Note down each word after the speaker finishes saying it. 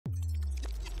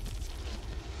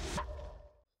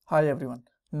Hi everyone.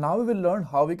 Now we will learn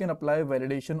how we can apply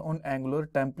validation on Angular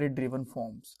template driven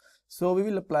forms. So we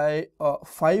will apply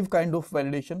 5 kind of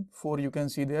validation. You can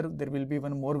see there will be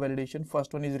one more validation.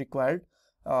 First one is required,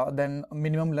 then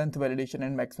minimum length validation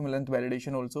and maximum length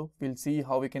validation also. We'll see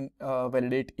how we can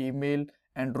validate email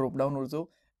and Dropdown also.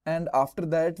 And after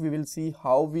that we will see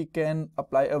how we can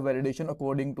apply a validation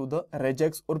according to the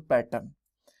regex or pattern.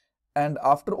 And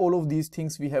after all of these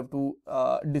things, we have to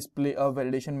display a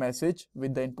validation message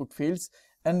with the input fields,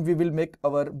 and we will make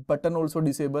our button also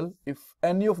disable if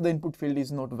any of the input field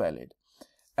is not valid.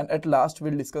 And at last,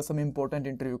 we'll discuss some important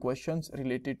interview questions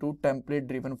related to template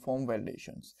driven form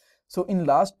validations. So in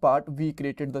last part, we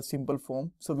created the simple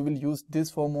form. So we will use this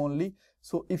form only.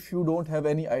 So if you don't have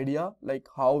any idea like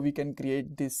how we can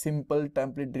create this simple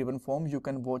template driven form, you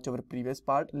can watch our previous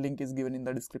part. Link is given in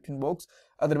the description box.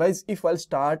 Otherwise, if I'll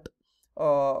start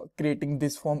creating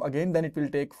this form again, then it will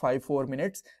take 5-4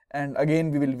 minutes and again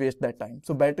we will waste that time.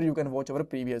 So better you can watch our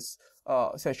previous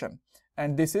session.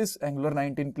 And this is Angular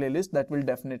 19 playlist that will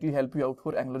definitely help you out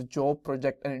for Angular job,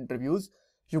 project and interviews.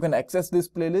 You can access this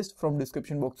playlist from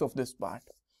description box of this part.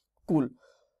 Cool.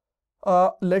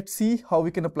 Let's see how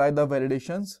we can apply the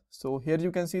validations. So here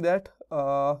you can see that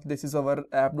this is our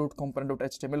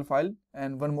app.component.html file.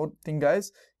 And one more thing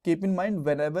guys, keep in mind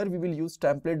whenever we will use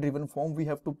template driven form, we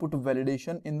have to put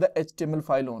validation in the HTML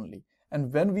file only.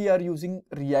 And when we are using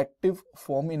reactive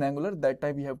form in Angular, that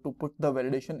time we have to put the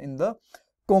validation in the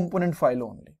component file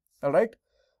only. All right.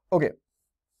 Okay.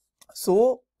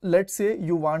 So let's say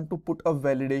you want to put a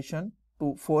validation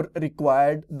for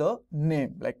required the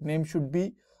name, like name should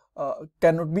be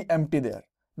cannot be empty there.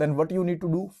 Then what you need to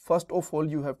do, first of all,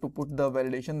 you have to put the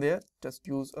validation there. Just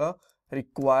use a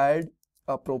required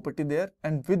property there,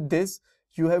 and with this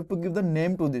you have to give the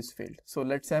name to this field. So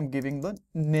let's say I'm giving the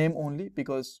name only,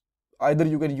 because either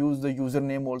you can use the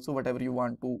username also, whatever you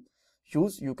want to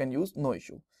use you can use, no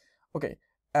issue. Okay.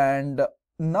 And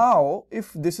now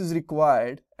if this is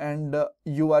required and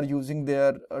you are using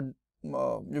their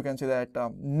you can say that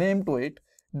name to it,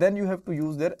 then you have to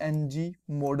use their ng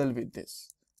model with this.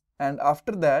 And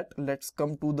after that, let's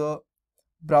come to the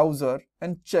browser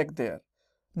and check there.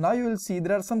 Now you will see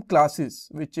there are some classes,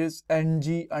 which is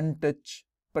ng untouch,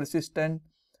 persistent,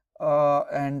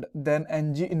 and then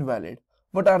ng invalid.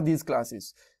 What are these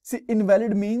classes? See,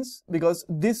 invalid means because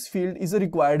this field is a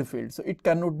required field, so it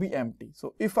cannot be empty.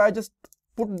 So if I just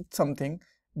put something,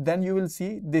 then you will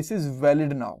see this is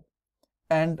valid now.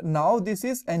 And now this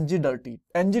is ng dirty.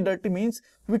 Ng dirty means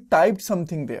we typed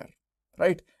something there,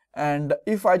 right? And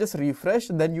if I just refresh,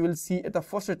 then you will see at the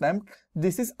first attempt,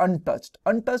 this is untouched.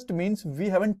 Untouched means we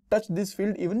haven't touched this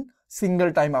field even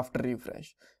single time after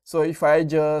refresh. So if I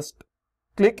just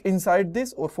click inside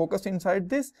this or focus inside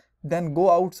this, then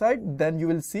go outside, then you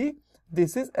will see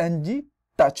this is ng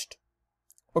touched.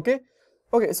 Okay.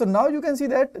 Okay, so now you can see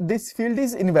that this field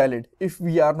is invalid if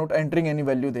we are not entering any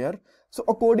value there. So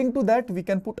according to that, we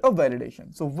can put a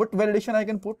validation. So what validation I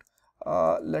can put?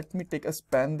 Let me take a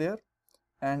span there,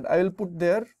 and I will put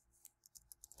there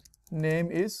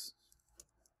name is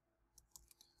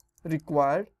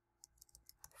required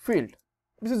field.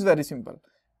 This is very simple.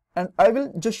 And I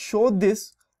will just show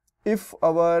this if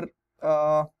our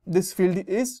this field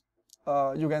is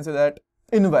you can say that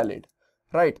invalid,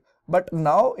 right? But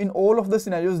now in all of the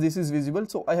scenarios this is visible,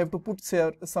 so I have to put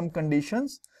some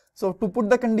conditions. So to put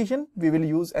the condition, we will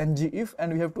use ng if,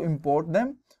 and we have to import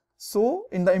them. So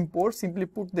in the import, simply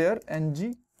put there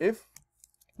ng if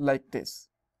like this.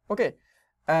 Okay,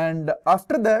 and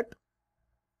after that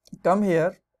come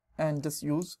here and just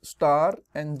use star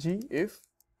ng if,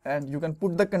 and you can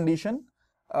put the condition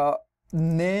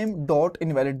name dot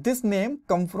invalid. This name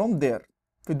come from there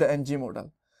with the ng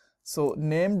model. So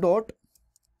name dot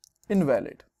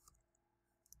invalid.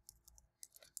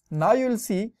 Now you will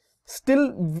see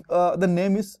still the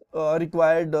name is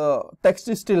required, text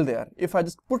is still there. If I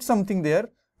just put something there,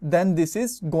 then this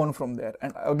is gone from there.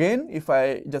 And again, if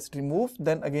I just remove,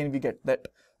 then again we get that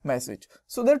message.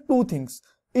 So there are two things.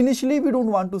 Initially, we don't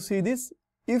want to see this.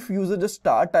 If user just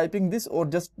start typing this or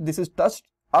just this is touched,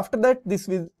 after that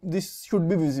this should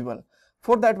be visible.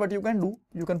 For that, what you can do,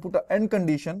 you can put an end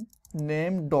condition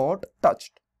name dot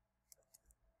touched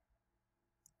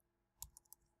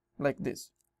like this.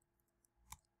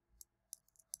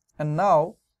 And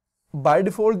now by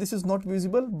default this is not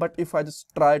visible, but if I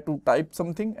just try to type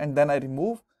something and then I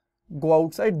remove, go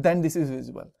outside, then this is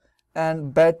visible.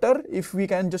 And better if we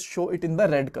can just show it in the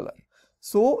red color.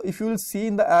 So if you will see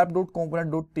in the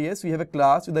app.component.ts, we have a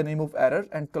class with the name of error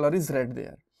and color is red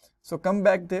there. So come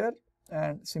back there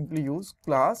and simply use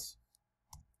class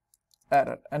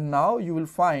error, and now you will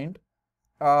find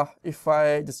if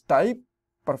I just type,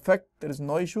 perfect, there is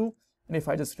no issue. And if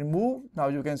I just remove, now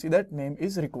you can see that name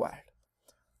is required.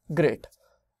 Great.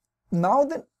 Now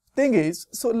the thing is,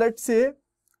 so let's say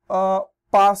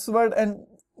password and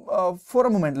for a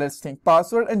moment, let's think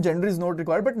password and gender is not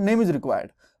required, but name is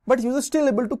required. But user is still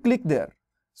able to click there.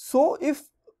 So if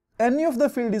any of the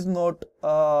field is not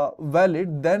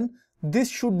valid, then this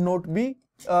should not be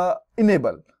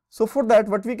enabled. So for that,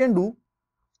 what we can do,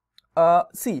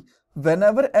 see,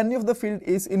 whenever any of the field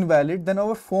is invalid, then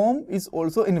our form is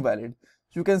also invalid.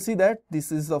 You can see that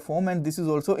this is the form and this is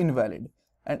also invalid.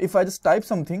 And if I just type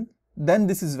something, then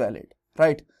this is valid,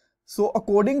 right? So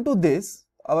according to this,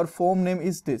 our form name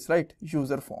is this, right?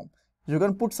 User form. You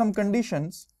can put some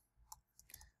conditions,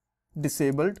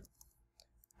 disabled,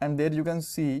 and there you can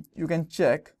see, you can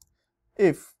check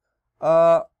if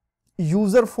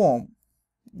user form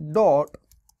dot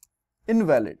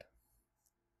invalid,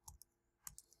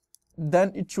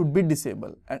 then it should be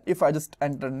disabled. And if I just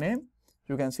enter name,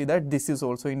 you can see that this is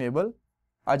also enabled.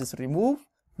 I just remove,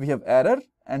 we have error,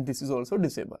 and this is also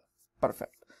disabled.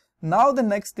 Perfect. Now the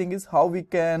next thing is how we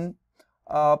can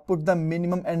put the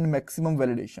minimum and maximum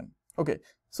validation. Okay,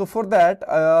 so for that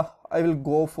I will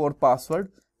go for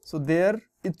password. So there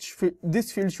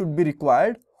this field should be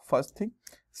required, first thing.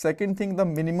 Second thing, the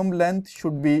minimum length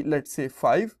should be, let's say,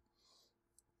 5,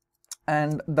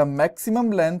 and the maximum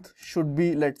length should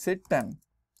be, let's say, 10,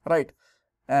 right?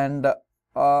 And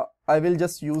I will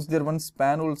just use there one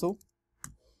span also,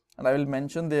 and I will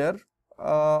mention there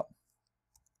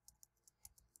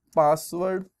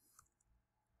password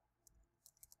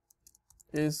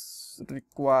is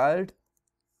required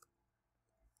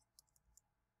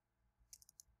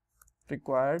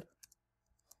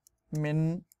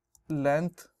min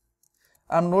length.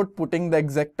 I'm not putting the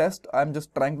exact test, I'm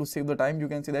just trying to save the time. You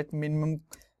can see that minimum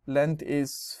length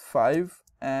is 5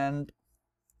 and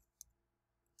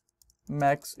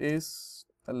max is,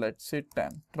 let's say,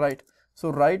 10, right? So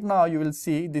right now you will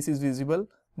see this is visible,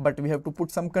 but we have to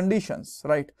put some conditions,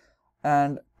 right?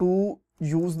 And to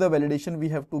use the validation, we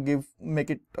have to make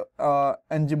it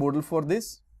ng model for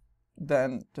this.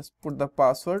 Then just put the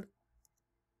password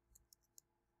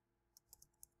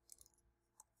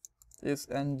is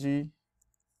ng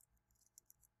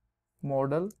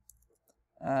model,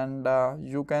 and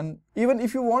you can, even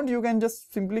if you want, you can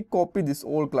just simply copy this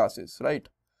all classes, right?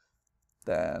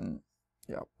 Then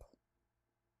yep,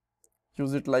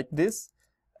 use it like this.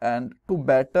 And to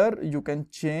better, you can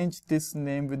change this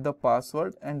name with the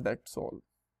password, and that's all,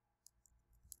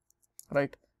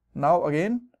 right? Now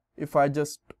again, if I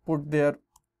just put there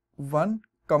 1,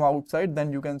 come outside,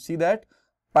 then you can see that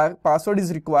password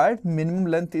is required, minimum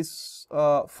length is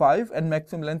 5 and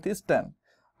maximum length is 10.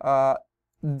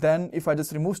 Then if I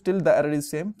just remove, still the error is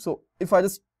same. So if I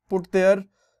just put there,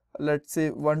 let's say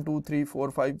 1 2 3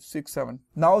 4 5 6 7,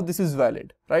 now this is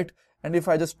valid, right? And if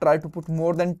I just try to put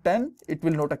more than 10, it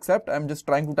will not accept. I'm just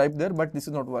trying to type there, but this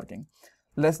is not working.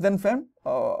 Less than 5,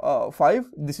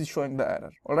 this is showing the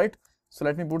error. All right, so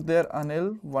let me put there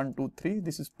anil 1 2 3,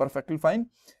 this is perfectly fine.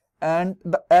 And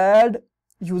the add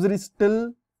user is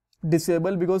still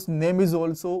disabled because name is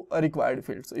also a required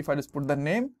field. So if I just put the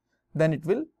name, then it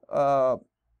will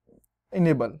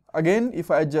enable. Again, if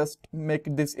I just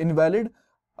make this invalid,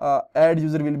 add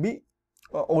user will be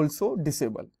also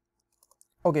disabled.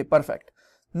 Okay, perfect.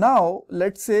 Now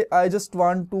let's say I just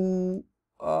want to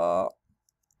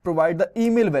provide the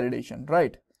email validation,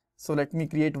 right? So let me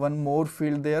create one more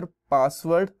field there,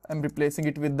 password. I'm replacing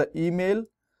it with the email.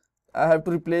 I have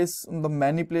to replace the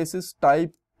many places.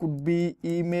 Type could be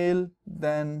email,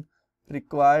 then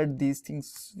required, these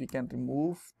things we can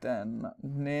remove. Then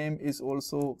name is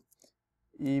also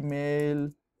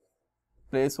email,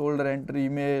 placeholder, enter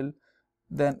email.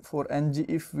 Then for ng,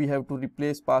 if we have to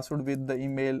replace password with the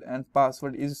email, and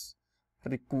password is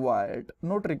required,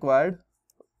 not required,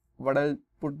 what I'll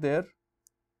put there,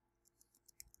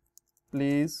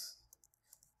 please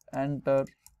enter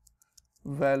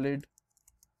valid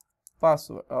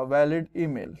password, valid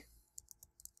email.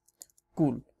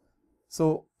 Cool.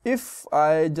 So if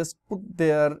I just put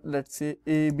there, let's say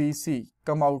ABC,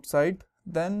 come outside,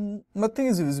 then nothing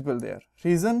is visible there.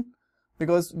 Reason?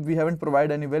 Because we haven't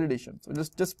provided any validation. So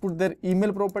just put their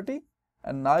email property,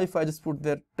 and now if I just put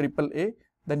their AAA,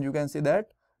 then you can see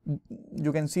that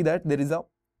there is a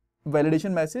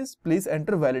validation message, please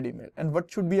enter valid email. And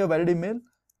what should be a valid email?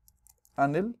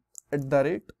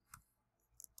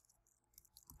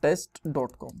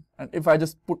 anil@test.com. and if I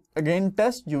just put again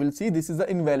test, you will see this is the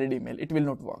invalid email, it will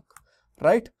not work,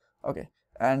 right? Okay,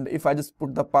 and if I just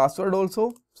put the password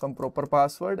also, some proper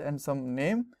password and some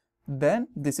name, then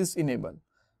this is enabled.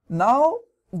 Now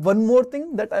one more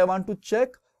thing that I want to check,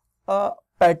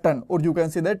 pattern, or you can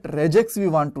say that regex we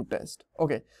want to test.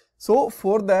 Okay, so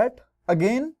for that,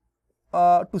 again,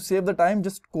 to save the time,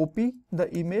 just copy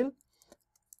the email,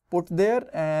 put there,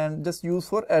 and just use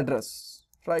for address,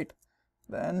 right?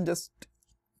 Then just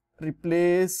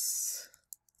replace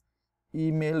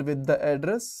email with the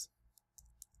address.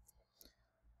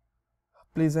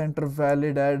 Please enter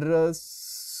valid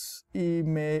address,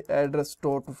 email address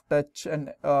dot touch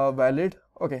and valid.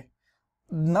 Okay,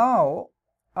 now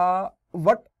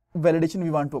what validation we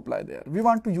want to apply there? We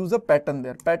want to use a pattern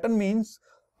there. Pattern means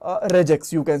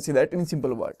regex, you can see that in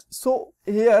simple words. So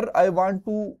here I want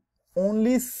to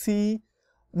only see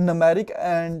numeric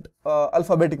and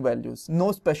alphabetic values,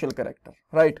 no special character,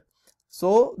 right?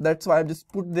 So that's why I just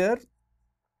put there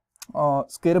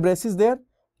square braces there,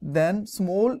 then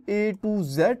small a to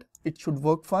z, it should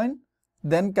work fine,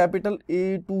 then capital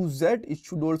A to Z, it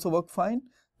should also work fine,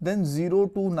 then 0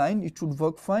 to 9, it should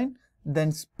work fine,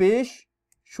 then space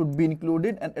should be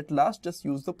included, and at last just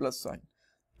use the plus sign.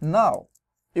 Now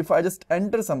if I just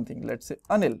enter something, let's say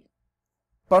Anil,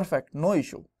 perfect, no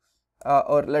issue,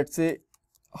 or let's say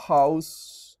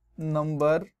house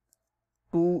number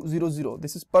 200,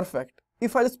 this is perfect.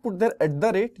 If I just put there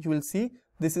 @ you will see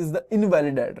this is the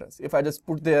invalid address. If I just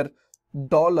put there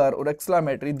dollar or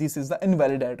exclamatory, this is the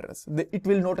invalid address. It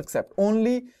will not accept.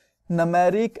 Only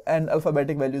numeric and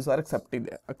alphabetic values are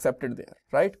accepted there,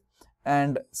 right?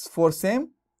 And for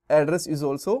same, address is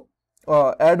also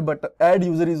add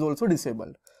user is also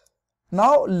disabled.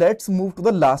 Now let's move to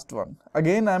the last one.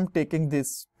 Again, I am taking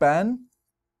this span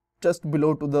just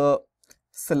below to the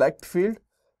select field,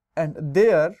 and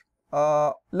there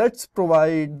let's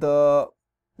provide the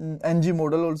ng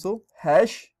model also,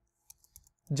 hash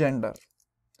gender,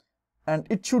 and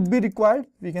it should be required,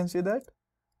 we can say that.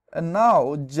 And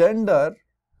now gender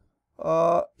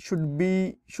should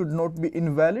not be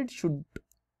invalid, should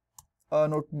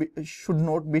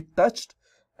not be touched,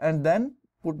 and then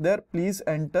put there please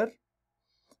enter,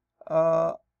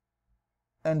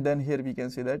 and then here we can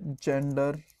say that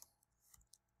gender,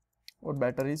 or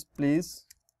better is please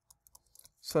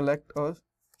select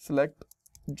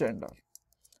gender,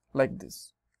 like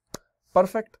this.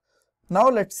 Perfect. Now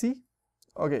let's see.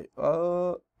 Okay,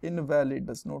 invalid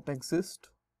does not exist,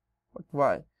 but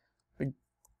why?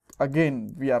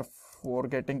 Again, we are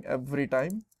forgetting every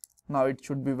time. Now it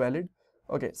should be valid.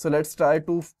 Okay, so let's try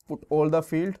to put all the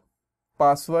field,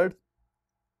 password,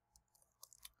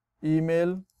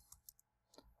 email,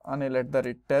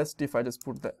 anil @test. If I just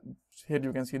put that here,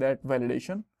 you can see that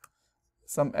validation,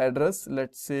 some address,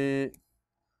 let's say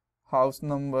house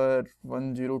number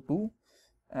 102,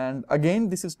 and again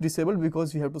this is disabled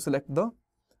because we have to select the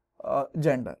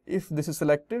gender. If this is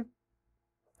selected,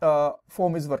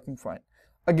 form is working fine.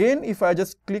 Again, if I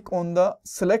just click on the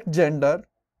select gender,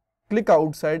 click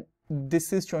outside,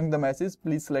 this is showing the message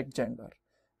please select gender,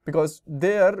 because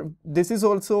there this is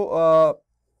also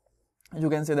you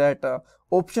can say that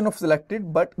option of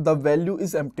selected, but the value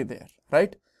is empty there,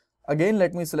 right? Again,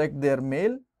 let me select their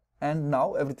male, and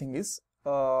now everything is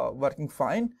working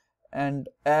fine, and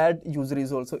add user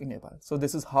is also enabled. So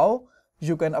this is how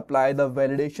you can apply the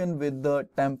validation with the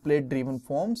template driven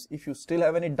forms. If you still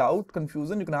have any doubt,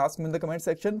 confusion, you can ask me in the comment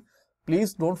section.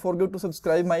 Please don't forget to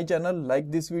subscribe my channel,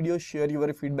 like this video, share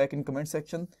your feedback in comment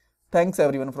section. Thanks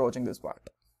everyone for watching this part.